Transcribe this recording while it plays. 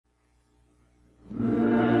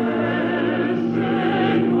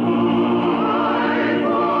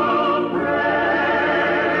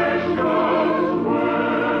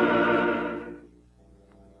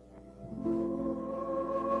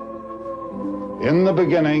In the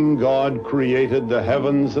beginning, God created the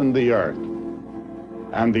heavens and the earth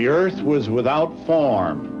was without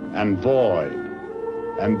form and void,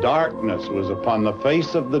 and darkness was upon the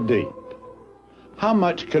face of the deep. How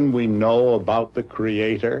much can we know about the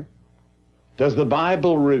Creator? Does the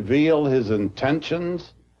Bible reveal his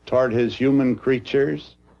intentions toward his human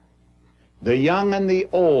creatures? The young and the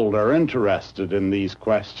old are interested in these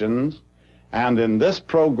questions, and in this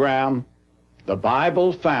program, the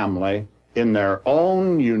Bible family, in their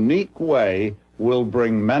own unique way, will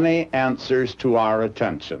bring many answers to our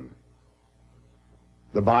attention.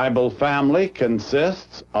 The Bible family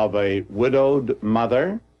consists of a widowed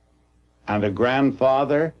mother and a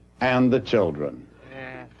grandfather and the children.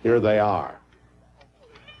 Here they are.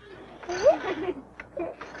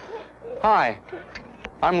 Hi,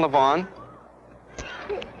 I'm Levon.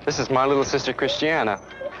 This is my little sister, Christiana.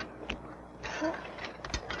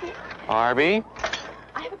 Arby.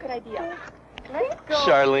 I have a good idea. Let's go.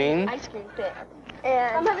 Charlene. Ice cream fit.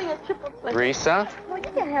 And I'm having a triple slice. Risa. Well, you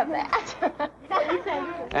can't have that.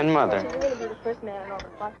 And Mother. You're going to be the first man in all the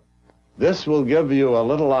fun. This will give you a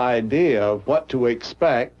little idea of what to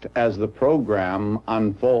expect as the program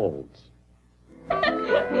unfolds.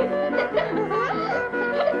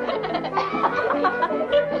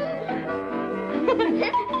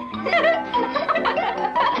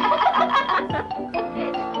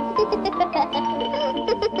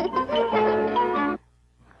 What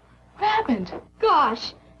happened?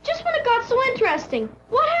 Gosh, just when it got so interesting.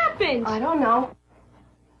 What happened? I don't know.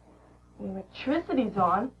 The electricity's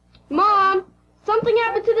on. Mom, something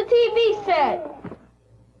happened to the TV set.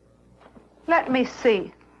 Let me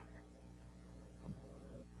see.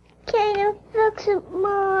 Can you fix it,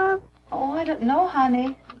 Mom? Oh, I don't know,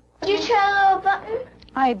 honey. Did you try the little button?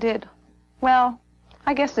 I did. Well,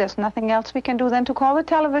 I guess there's nothing else we can do than to call the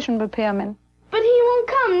television repairman. But he won't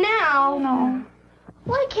come now. No.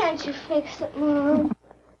 Why can't you fix it, Mom?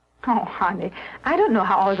 Oh, honey, I don't know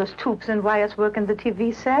how all those tubes and wires work in the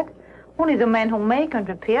TV set. Only the men who make and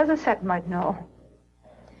repair the set might know.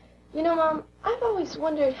 You know, Mom, I've always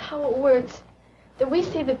wondered how it works that we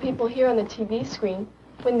see the people here on the TV screen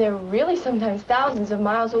when they're really sometimes thousands of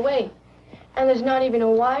miles away, and there's not even a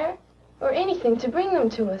wire or anything to bring them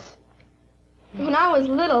to us. When I was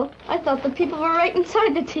little, I thought the people were right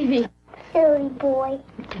inside the TV. Silly boy.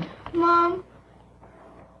 Mom,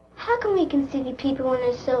 How come we can see the people when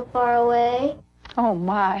they're so far away? Oh,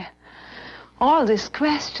 my. All these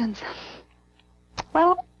questions.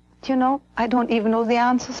 Well, you know, I don't even know the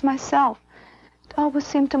answers myself. It always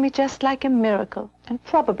seemed to me just like a miracle, and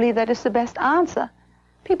probably that is the best answer.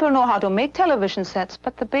 People know how to make television sets,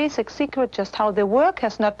 but the basic secret, just how they work,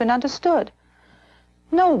 has not been understood.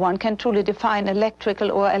 No one can truly define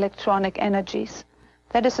electrical or electronic energies.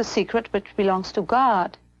 That is a secret which belongs to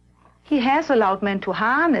God. He has allowed men to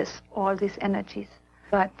harness all these energies,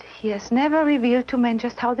 but he has never revealed to men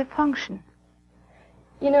just how they function.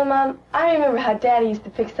 you know, Mom, I remember how Daddy used to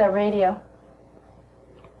fix that radio.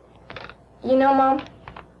 You know, Mom,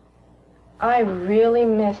 I really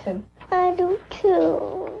miss him. I do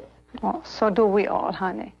too. Oh, so do we all,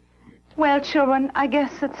 honey. Well, children, I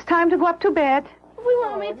guess it's time to go up to bed. We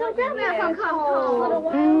want to make some Grandpa come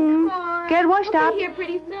home. Get washed up, Here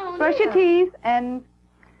pretty soon. brush your teeth, and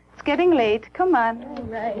it's getting late. Come on. All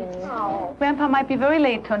right. Grandpa might be very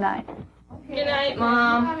late tonight. Good night,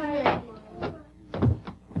 Mom.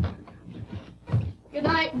 Good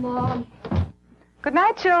night, Mom. Good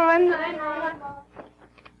night, children. Good night, Mom.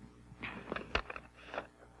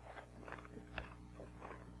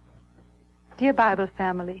 Dear Bible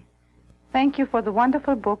family, thank you for the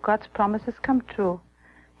wonderful book, God's Promises Come True.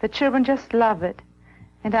 The children just love it,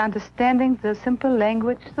 and are understanding the simple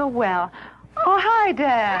language so well. Oh, hi,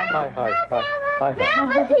 Dad. Hi.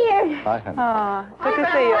 Grandpa's here. Hi, honey. Oh, good to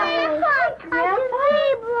see you.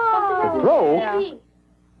 Grandpa. Bro? Yeah.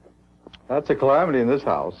 That's a calamity in this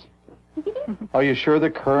house. Are you sure the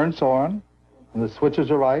current's on and the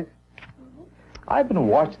switches are right? I've been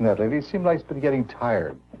watching that lately. It seems like it's been getting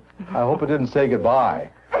tired. I hope it didn't say goodbye.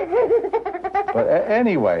 But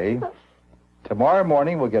anyway, tomorrow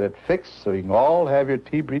morning we'll get it fixed so you can all have your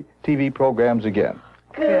TV programs again.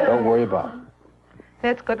 Good. Don't worry about it.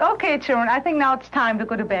 That's good. Okay, children, I think now it's time to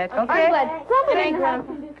go to bed, okay? Good night,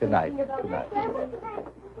 Grandpa. Good night. Good night.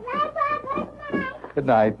 Good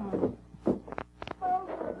night.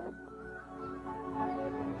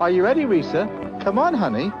 Are you ready, Risa? Come on,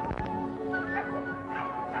 honey.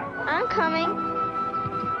 I'm coming.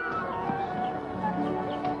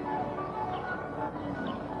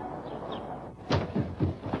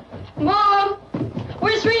 Mom,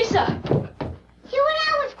 where's Risa? She went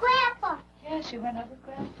out with Grandpa. Yeah, she went out with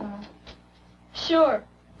Grandpa. sure.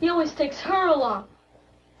 He always takes her along.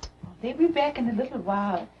 They'll be back in a little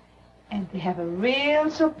while, and they have a real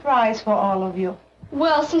surprise for all of you.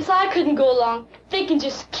 Well, since I couldn't go along, they can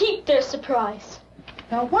just keep their surprise.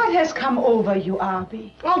 Now, what has come over you,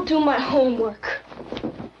 Arby? I'll do my homework.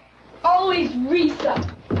 Always Risa.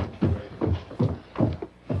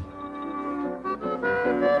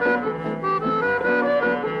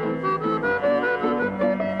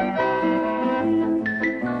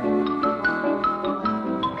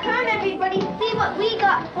 Come, everybody, see what we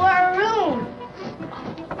got for our room.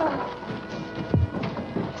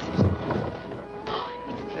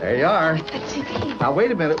 There you are. Now,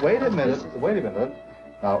 wait a minute.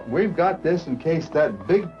 Now, we've got this in case that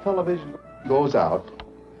big television goes out.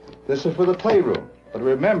 This is for the playroom. But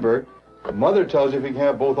remember, the mother tells you if you can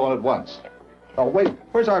have both on at once. Oh, wait,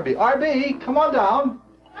 where's RB? RB, come on down.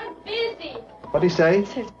 I'm busy. What'd he say?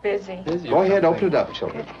 He's busy. Go ahead, open it up,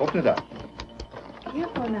 children. Open it up.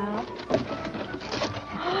 Careful now.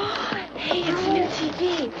 Hey, it's new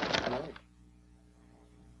TV.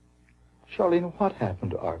 Charlene, what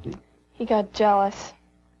happened to RB? He got jealous.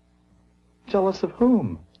 Jealous of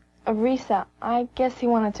whom? Of Risa. I guess he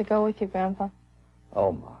wanted to go with you, Grandpa.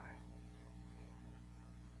 Oh, my.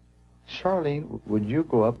 Charlene, would you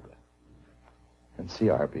go up and see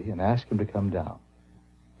RB and ask him to come down?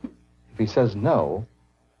 If he says no,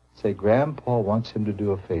 say Grandpa wants him to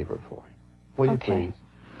do a favor for him. Will you Okay.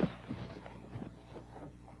 please?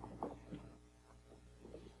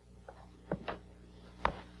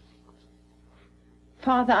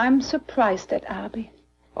 Father, I'm surprised at Arby.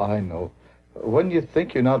 I know. When you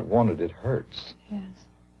think you're not wanted, it hurts. Yes.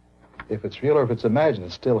 If it's real or if it's imagined,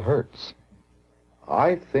 it still hurts.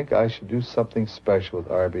 I think I should do something special with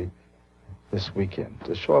RB this weekend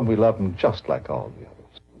to show him we love him just like all the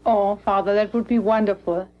others. Oh, Father, that would be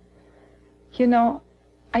wonderful. You know,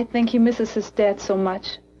 I think he misses his dad so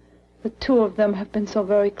much. The two of them have been so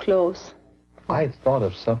very close. I thought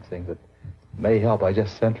of something that may help. I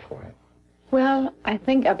just sent for him. Well, I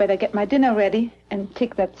think I better get my dinner ready and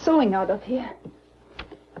take that sewing out of here.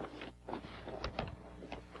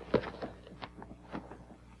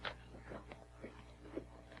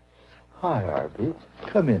 Hi, RB.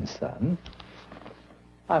 Come in, son.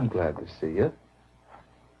 I'm glad to see you.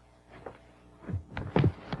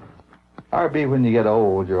 RB, when you get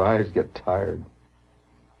old, your eyes get tired.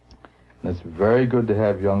 And it's very good to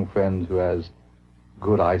have young friends who has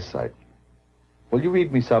good eyesight. Will you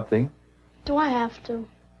read me something? Do I have to?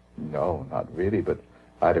 No, not really, but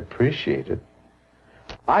I'd appreciate it.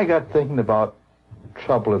 I got thinking about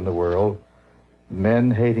trouble in the world,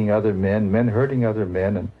 men hating other men, men hurting other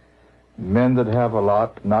men, and men that have a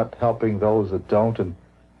lot not helping those that don't,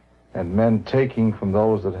 and men taking from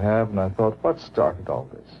those that have. And I thought, what started all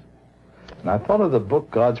this? And I thought of the book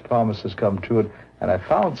God's Promises Come True, and I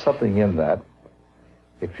found something in that.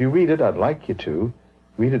 If you read it, I'd like you to.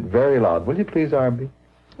 Read it very loud. Will you please, R.B.?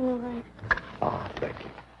 All right. Ah, thank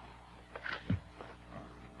you.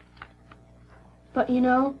 But you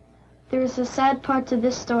know, there is a sad part to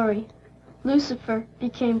this story. Lucifer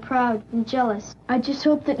became proud and jealous. I just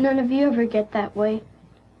hope that none of you ever get that way.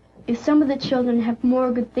 If some of the children have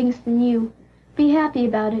more good things than you, be happy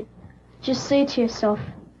about it. Just say to yourself,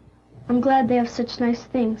 I'm glad they have such nice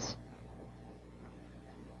things.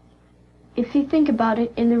 If you think about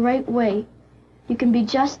it in the right way, you can be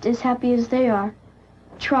just as happy as they are.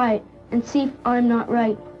 Try it and see if I'm not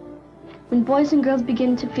right. When boys and girls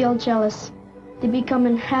begin to feel jealous, they become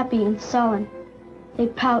unhappy and sullen. They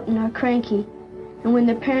pout and are cranky. And when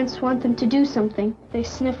their parents want them to do something, they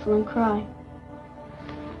sniffle and cry.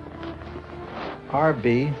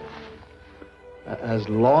 R.B., as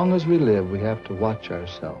long as we live, we have to watch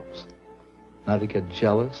ourselves. Not to get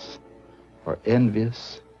jealous or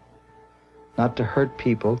envious. Not to hurt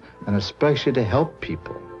people, and especially to help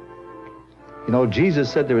people. You know,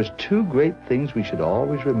 Jesus said there is two great things we should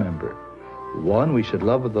always remember. One, we should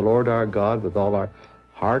love the Lord our God with all our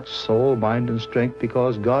heart, soul, mind, and strength,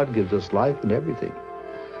 because God gives us life and everything.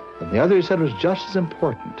 And the other, he said, was just as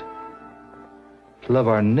important, to love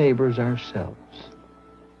our neighbors ourselves.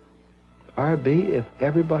 R.B., if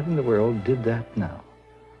everybody in the world did that now,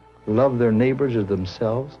 love their neighbors as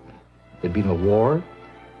themselves, there'd be no war,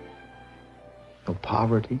 no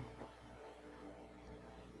poverty.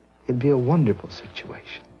 It'd be a wonderful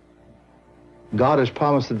situation. God has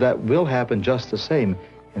promised that that will happen just the same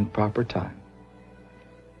in proper time.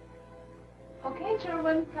 Okay,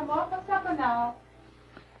 children, come on for supper now.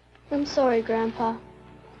 I'm sorry, Grandpa.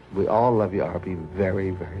 We all love you, R.B.,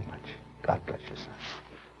 very, very much. God bless you, son.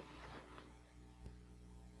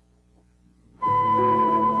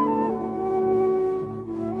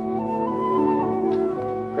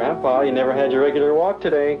 Grandpa, you never had your regular walk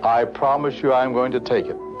today. I promise you I'm going to take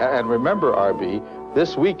it. And remember, R.B.,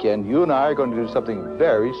 this weekend you and I are going to do something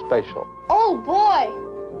very special. Oh, boy!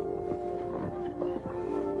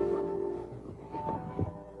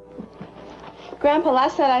 Grandpa,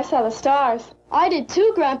 last night I saw the stars. I did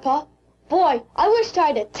too, Grandpa. Boy, I wished I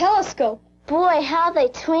had a telescope. Boy, how they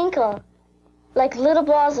twinkle. Like little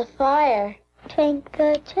balls of fire.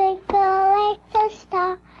 Twinkle, twinkle, little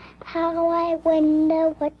star, how I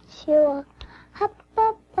wonder what you are. Up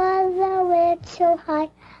above the world so high,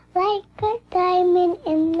 like a diamond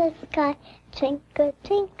in the sky. Twinkle,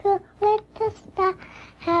 twinkle, little star,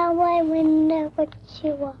 how I wonder what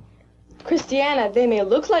you are. Christiana, they may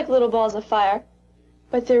look like little balls of fire,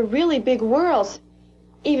 but they're really big worlds,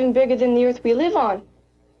 even bigger than the earth we live on.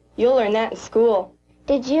 You'll learn that in school.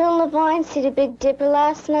 Did you and Levine see the Big Dipper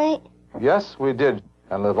last night? Yes, we did.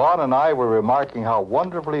 And Levon and I were remarking how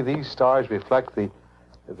wonderfully these stars reflect the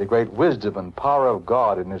great wisdom and power of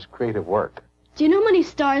God in his creative work. Do you know how many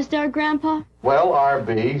stars there are, Grandpa? Well,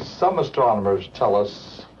 R.B., some astronomers tell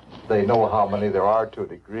us they know how many there are to a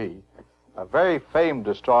degree. A very famed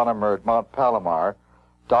astronomer at Mount Palomar,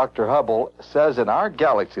 Dr. Hubble, says in our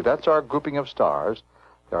galaxy, that's our grouping of stars,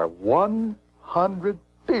 there are 100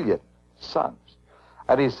 billion suns.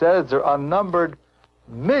 And he says there are unnumbered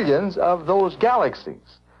millions of those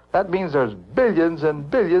galaxies. That means there's billions and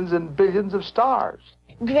billions and billions of stars.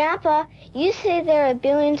 Grandpa, you say there are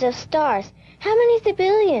billions of stars. How many's a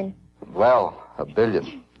billion? Well, a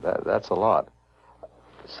billion. That's a lot.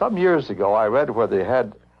 Some years ago, I read where they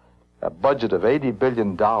had a budget of $80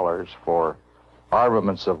 billion for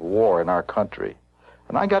armaments of war in our country.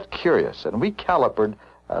 And I got curious, and we calipered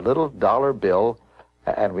a little dollar bill,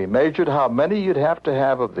 and we measured how many you'd have to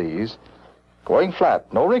have of these, going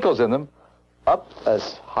flat, no wrinkles in them, up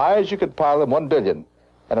as high as you could pile them, 1 billion.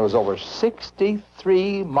 And it was over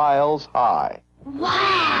 63 miles high.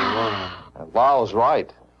 Wow! And Lyle's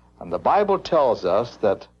right. And the Bible tells us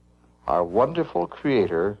that our wonderful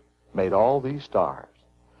Creator made all these stars.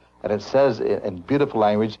 And it says in beautiful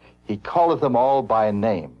language, he calleth them all by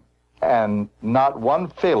name. And not one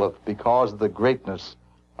faileth because of the greatness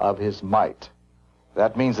of his might.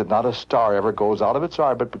 That means that not a star ever goes out of its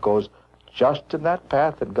orbit, but goes just in that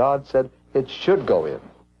path that God said it should go in.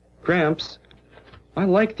 Gramps, I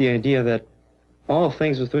like the idea that all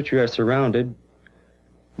things with which we are surrounded,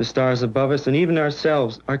 the stars above us and even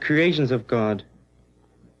ourselves, are creations of God.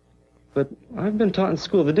 But I've been taught in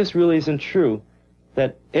school that this really isn't true,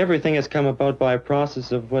 that everything has come about by a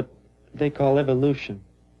process of what they call evolution.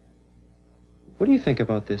 What do you think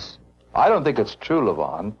about this? I don't think it's true,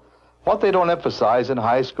 Levon. What they don't emphasize in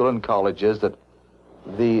high school and college is that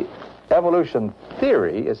the evolution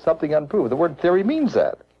theory is something unproven. The word theory means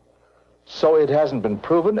that. So it hasn't been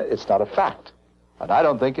proven, it's not a fact. And I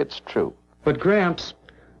don't think it's true. But Gramps,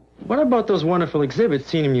 what about those wonderful exhibits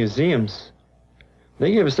seen in museums?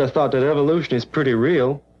 They give us the thought that evolution is pretty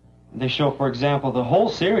real. They show, for example, the whole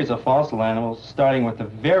series of fossil animals, starting with a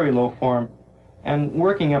very low form and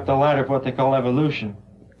working up the ladder of what they call evolution.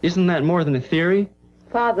 Isn't that more than a theory?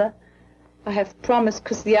 Father, I have promised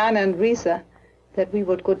Christiana and Risa that we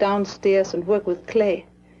would go downstairs and work with clay.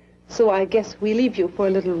 So I guess we leave you for a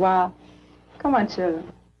little while. Come on,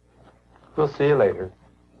 children. We'll see you later.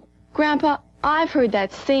 Grandpa, I've heard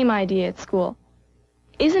that same idea at school.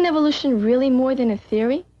 Isn't evolution really more than a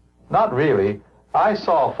theory? Not really. I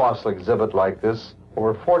saw a fossil exhibit like this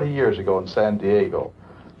over 40 years ago in San Diego.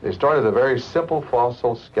 They started a very simple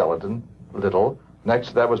fossil skeleton, little. Next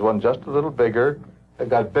to that was one just a little bigger. It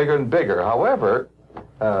got bigger and bigger. However,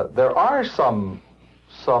 there are some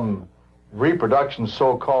reproductions,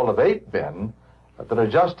 so-called, of ape men that are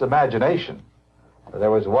just imagination.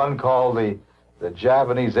 There was one called the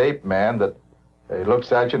Javanese ape man that he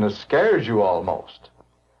looks at you and it scares you almost.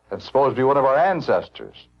 It's supposed to be one of our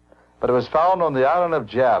ancestors. But it was found on the island of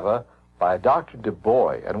Java by Dr. Du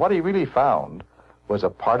Bois. And what he really found was a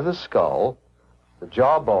part of the skull, the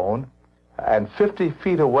jawbone, and 50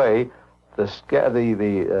 feet away,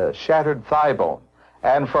 the shattered thigh bone.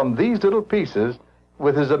 And from these little pieces,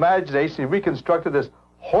 with his imagination, he reconstructed this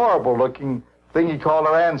horrible-looking thing he called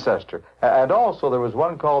our ancestor. And also there was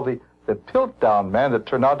one called the Piltdown man that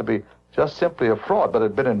turned out to be just simply a fraud, but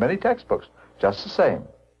had been in many textbooks, just the same.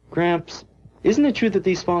 Gramps, isn't it true that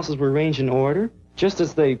these fossils were arranged in order, just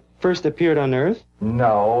as they first appeared on Earth?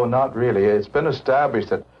 No, not really. It's been established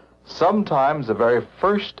that sometimes the very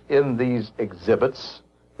first in these exhibits,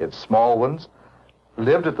 in small ones,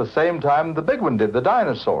 lived at the same time the big one did, the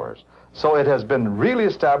dinosaurs. So it has been really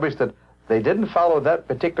established that they didn't follow that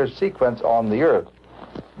particular sequence on the Earth,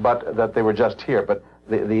 but that they were just here. But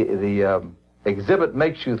the exhibit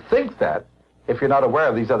makes you think that if you're not aware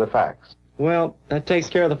of these other facts. Well, that takes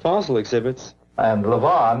care of the fossil exhibits. And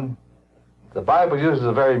Levon, the Bible uses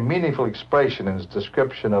a very meaningful expression in its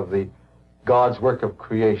description of God's work of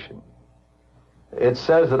creation. It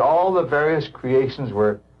says that all the various creations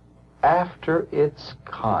were after its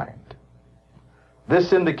kind.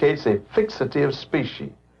 This indicates a fixity of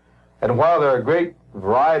species. And while there are a great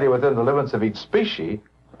variety within the limits of each species,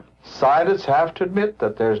 scientists have to admit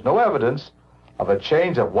that there's no evidence of a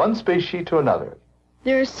change of one species to another.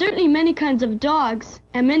 There are certainly many kinds of dogs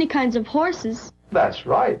and many kinds of horses. That's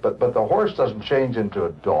right, but the horse doesn't change into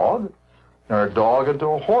a dog, nor a dog into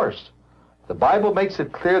a horse. The Bible makes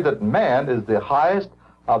it clear that man is the highest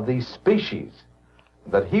of these species,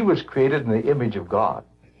 that he was created in the image of God.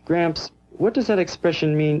 Gramps, what does that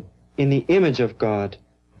expression mean, in the image of God?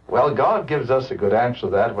 Well, God gives us a good answer to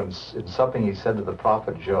that when in something he said to the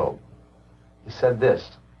prophet Job. He said this,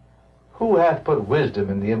 "Who hath put wisdom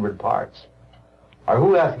in the inward parts? Or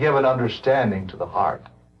who hath given understanding to the heart?"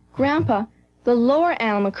 Grandpa, the lower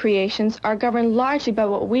animal creations are governed largely by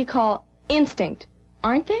what we call instinct,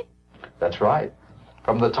 aren't they? That's right.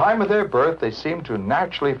 From the time of their birth, they seem to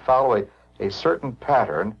naturally follow a certain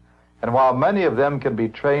pattern, and while many of them can be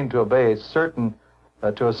trained to obey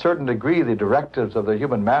to a certain degree the directives of their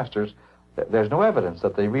human masters, there's no evidence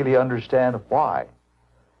that they really understand why.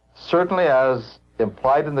 Certainly, as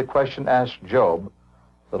implied in the question asked Job,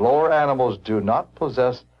 the lower animals do not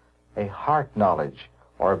possess a heart knowledge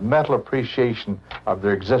or mental appreciation of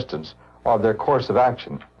their existence or of their course of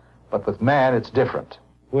action. But with man, it's different.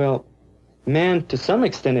 Well, man, to some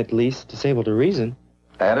extent at least, is able to reason.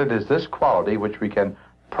 And it is this quality which we can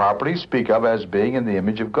properly speak of as being in the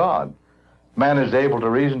image of God. Man is able to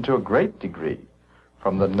reason to a great degree,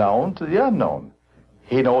 from the known to the unknown.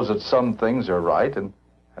 He knows that some things are right and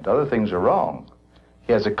other things are wrong.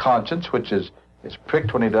 He has a conscience which is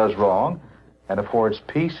pricked when he does wrong, and affords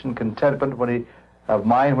peace and contentment of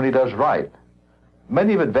mind when he does right.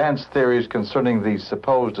 Many of advanced theories concerning the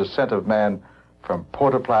supposed descent of man from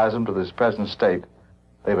protoplasm to this present state,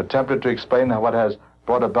 they've attempted to explain what has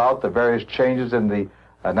brought about the various changes in the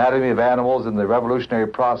anatomy of animals in the revolutionary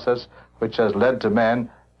process which has led to man,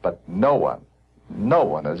 but no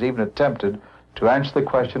one has even attempted to answer the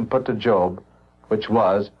question put to Job, which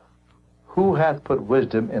was, who hath put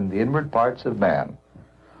wisdom in the inward parts of man?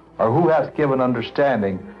 Or who hath given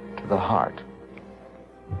understanding to the heart?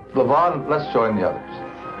 Levon, let's join the others.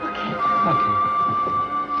 Okay.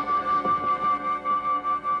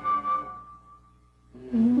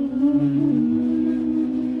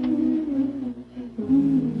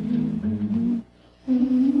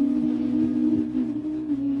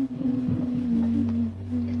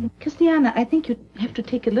 Christiana, I think you have to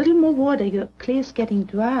take a little more water. Your clay is getting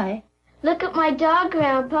dry. Look at my dog,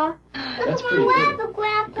 Grandpa. That's pretty good.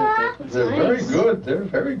 Grandpa. They're very good. They're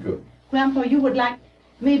very good. Grandpa, you would like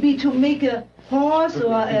maybe to make a horse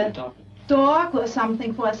or a dog or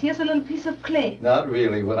something for us. Here's a little piece of clay. Not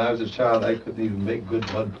really. When I was a child, I couldn't even make good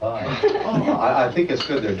mud pie. I think it's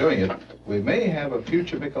good they're doing it. We may have a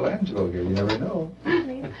future Michelangelo here. You never know.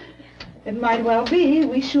 It might well be.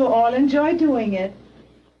 We sure all enjoy doing it.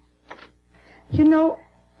 You know,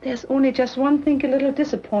 there's only just one thing a little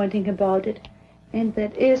disappointing about it, and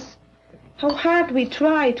that is how hard we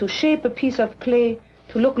try to shape a piece of clay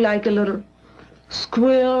to look like a little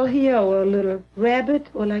squirrel here or a little rabbit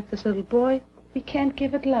or like this little boy. We can't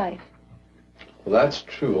give it life. Well, that's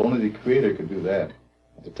true. Only the Creator could do that.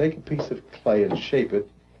 To take a piece of clay and shape it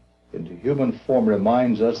into human form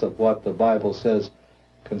reminds us of what the Bible says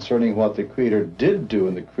concerning what the Creator did do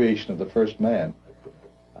in the creation of the first man.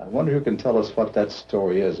 I wonder who can tell us what that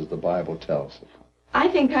story is as the Bible tells it. I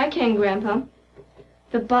think I can, Grandpa.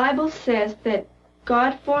 The Bible says that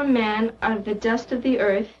God formed man out of the dust of the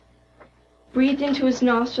earth, breathed into his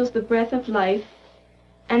nostrils the breath of life,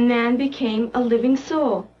 and man became a living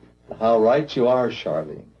soul. How right you are,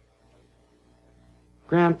 Charlene.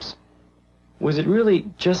 Gramps, was it really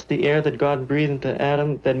just the air that God breathed into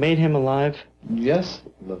Adam that made him alive? Yes,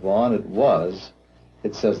 Levon, it was.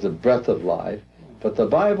 It says the breath of life. But the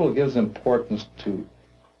Bible gives importance to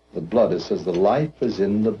the blood. It says the life is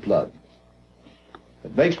in the blood.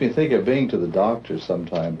 It makes me think of being to the doctor some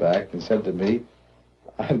time back and said to me,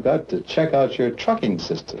 I've got to check out your trucking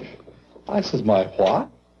system. I says, my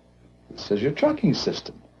what? He says, your trucking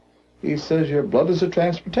system. He says, your blood is a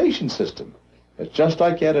transportation system. It's just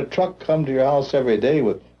like you had a truck come to your house every day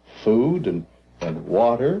with food and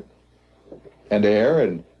water and air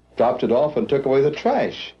and dropped it off and took away the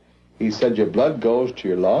trash. He said your blood goes to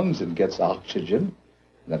your lungs and gets oxygen.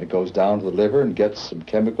 And then it goes down to the liver and gets some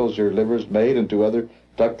chemicals your liver's made into other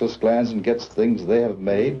ductless glands and gets things they have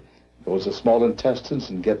made. Goes to small intestines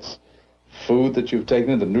and gets food that you've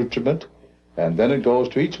taken, the nutriment. And then it goes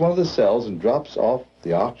to each one of the cells and drops off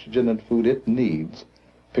the oxygen and food it needs,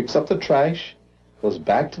 picks up the trash, goes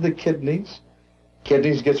back to the kidneys.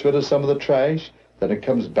 Kidneys gets rid of some of the trash. Then it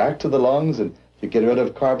comes back to the lungs, and you get rid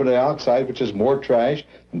of carbon dioxide, which is more trash,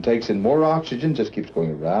 and takes in more oxygen, just keeps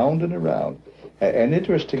going around and around. And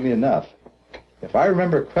interestingly enough, if I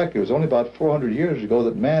remember correctly, it was only about 400 years ago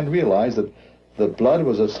that man realized that the blood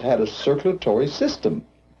had a circulatory system.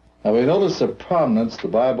 Now we notice the prominence the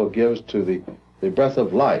Bible gives to the breath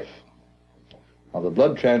of life. Now the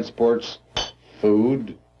blood transports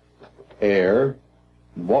food, air,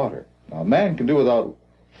 and water. Now a man can do without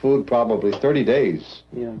food probably 30 days.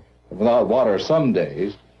 Yeah. Without water some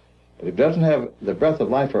days. But if he doesn't have the breath of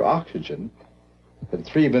life or oxygen, in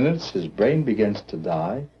 3 minutes his brain begins to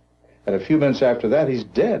die. And a few minutes after that he's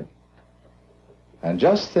dead. And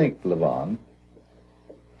just think, Levon,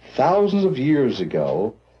 thousands of years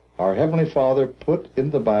ago, our Heavenly Father put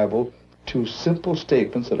in the Bible 2 simple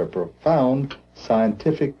statements that are profound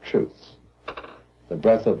scientific truths. The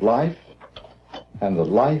breath of life, and the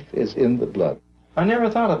life is in the blood. I never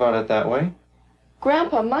thought about it that way.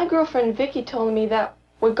 Grandpa, my girlfriend Vicky told me that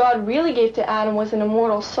what God really gave to Adam was an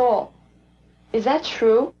immortal soul. Is that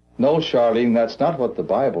true? No, Charlene, that's not what the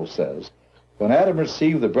Bible says. When Adam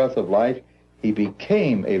received the breath of life, he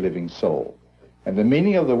became a living soul. And the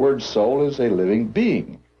meaning of the word soul is a living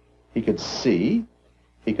being. He could see,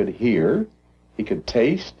 he could hear, he could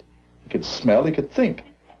taste, he could smell, he could think.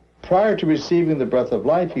 Prior to receiving the breath of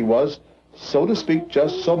life, he was, so to speak,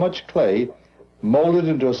 just so much clay, molded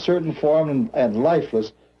into a certain form and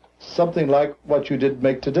lifeless, something like what you did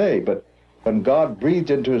make today. But when God breathed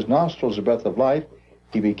into his nostrils the breath of life,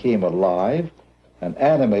 he became alive and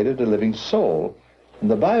animated a living soul. And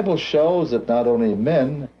the Bible shows that not only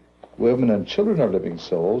men, women, and children are living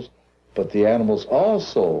souls, but the animals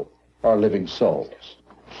also are living souls.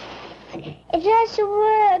 It doesn't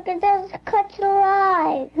work. It doesn't cut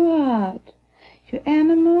alive. What? You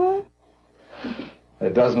animal?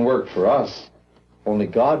 It doesn't work for us. Only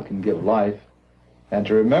God can give life. And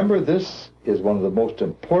to remember this is one of the most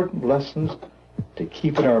important lessons to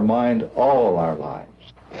keep in our mind all our lives.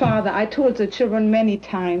 Father, I told the children many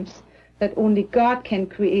times that only God can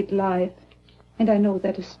create life. And I know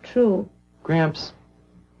that is true. Gramps,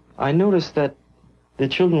 I noticed that the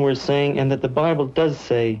children were saying, and that the Bible does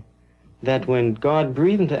say, that when God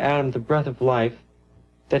breathed into Adam the breath of life,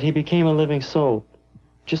 that he became a living soul.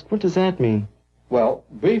 Just what does that mean? Well,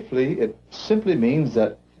 briefly, it simply means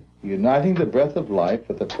that uniting the breath of life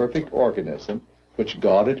with the perfect organism which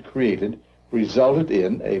God had created resulted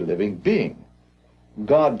in a living being.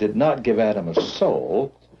 God did not give Adam a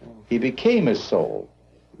soul. He became his soul,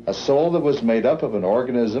 a soul that was made up of an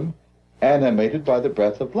organism animated by the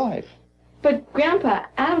breath of life. But, Grandpa,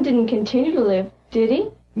 Adam didn't continue to live, did he?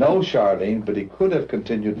 No, Charlene, but he could have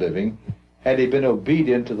continued living had he been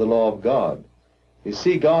obedient to the law of God. You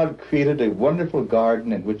see, God created a wonderful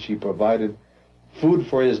garden in which he provided food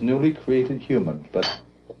for his newly created humans, but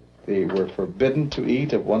they were forbidden to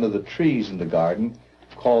eat of one of the trees in the garden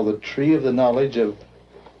called the tree of the knowledge of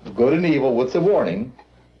good and evil, with the warning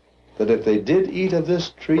that if they did eat of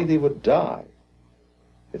this tree, they would die.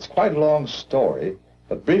 It's quite a long story,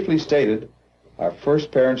 but briefly stated, our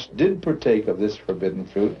first parents did partake of this forbidden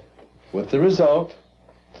fruit, with the result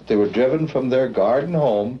that they were driven from their garden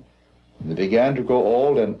home, and they began to grow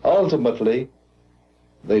old, and ultimately,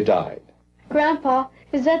 they died. Grandpa,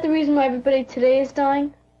 is that the reason why everybody today is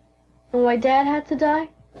dying? And why Dad had to die?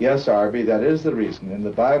 Yes, Arby, that is the reason. In the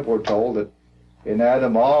Bible, we're told that in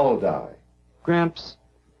Adam all die. Gramps,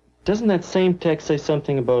 doesn't that same text say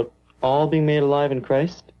something about all being made alive in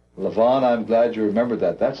Christ? Levon, I'm glad you remembered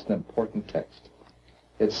that. That's an important text.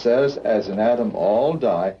 It says, as in Adam all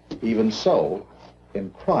die, even so,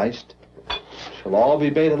 in Christ shall all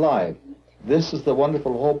be made alive. This is the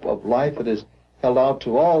wonderful hope of life that is held out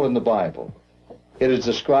to all in the Bible. It is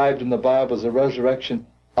described in the Bible as the resurrection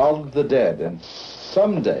of the dead, and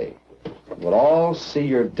someday we'll all see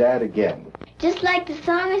your dad again. Just like the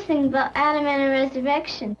song we sing about Adam and a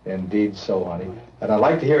resurrection. Indeed so, honey. And I'd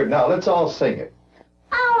like to hear it now. Let's all sing it.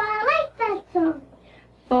 Oh, I like that song.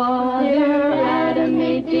 Father Adam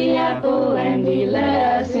made the apple and he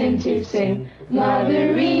led us into sin.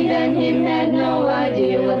 Mother Eve and him had no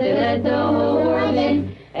idea what they led the whole world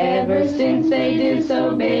in. Ever since they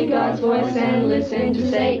disobeyed God's voice and listened to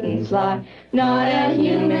Satan's lie, not a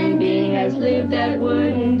human being has lived that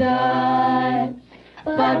wouldn't die.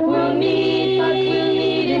 But we'll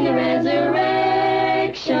meet in the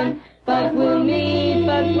resurrection. But we'll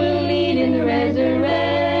meet in the resurrection.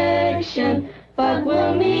 but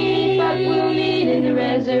we'll meet in the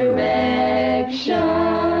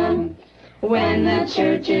resurrection, when the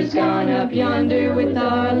church is gone up yonder with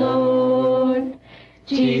our Lord.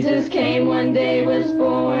 Jesus came one day, was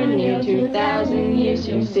born, near 2,000 years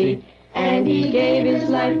you see, and he gave his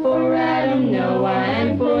life for Adam, Noah,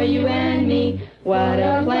 and for you and me. What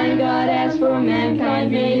a plan God has for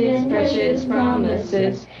mankind, made his precious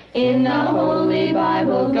promises in the Holy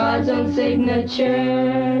Bible, God's own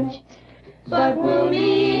signature. But we'll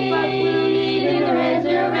meet in the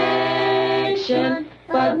resurrection,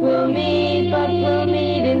 but we'll meet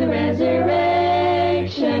in the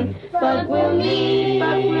resurrection, but we'll meet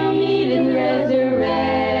in the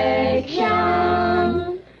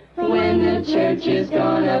resurrection, when the church is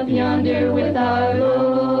gone up yonder with our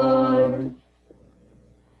Lord.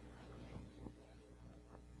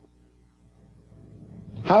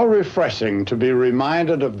 How refreshing to be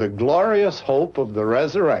reminded of the glorious hope of the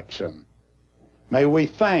resurrection. May we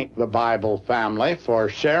thank the Bible family for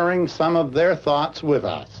sharing some of their thoughts with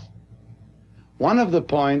us. One of the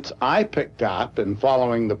points I picked up in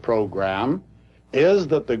following the program is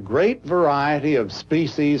that the great variety of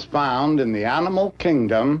species found in the animal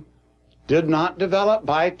kingdom did not develop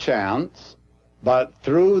by chance, but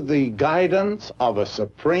through the guidance of a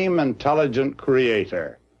supreme intelligent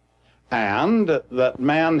creator, and that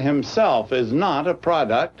man himself is not a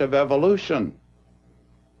product of evolution.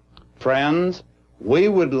 Friends, we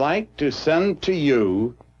would like to send to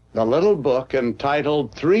you the little book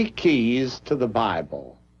entitled 3 Keys to the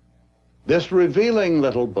Bible. This revealing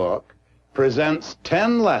little book presents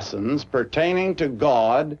 10 lessons pertaining to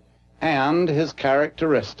God and his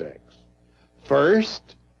characteristics.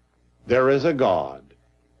 First, there is a God,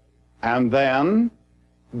 and then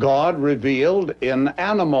God revealed in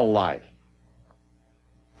animal life,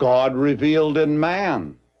 God revealed in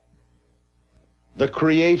man, the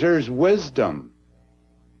Creator's wisdom,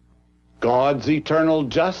 God's eternal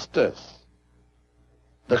justice,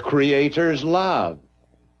 the Creator's love,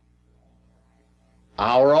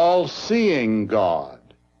 our all-seeing God.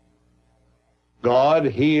 God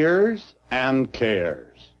hears and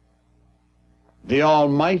cares, the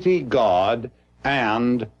Almighty God,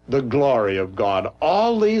 and the glory of God.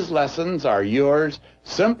 All these lessons are yours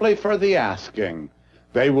simply for the asking.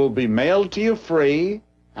 They will be mailed to you free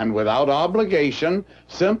and without obligation.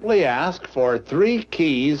 Simply ask for 3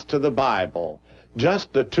 keys to the Bible.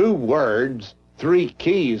 Just the 2 words, 3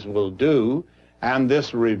 keys, will do, and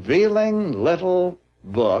this revealing little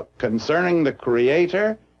book concerning the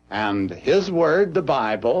Creator and his Word, the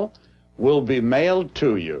Bible, will be mailed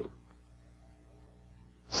to you.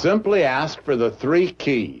 Simply ask for the 3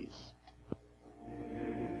 keys.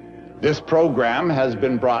 This program has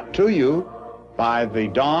been brought to you by the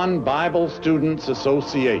Dawn Bible Students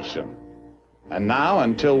Association. And now,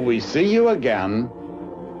 until we see you again,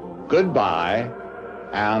 goodbye,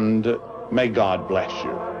 and may God bless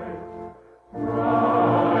you.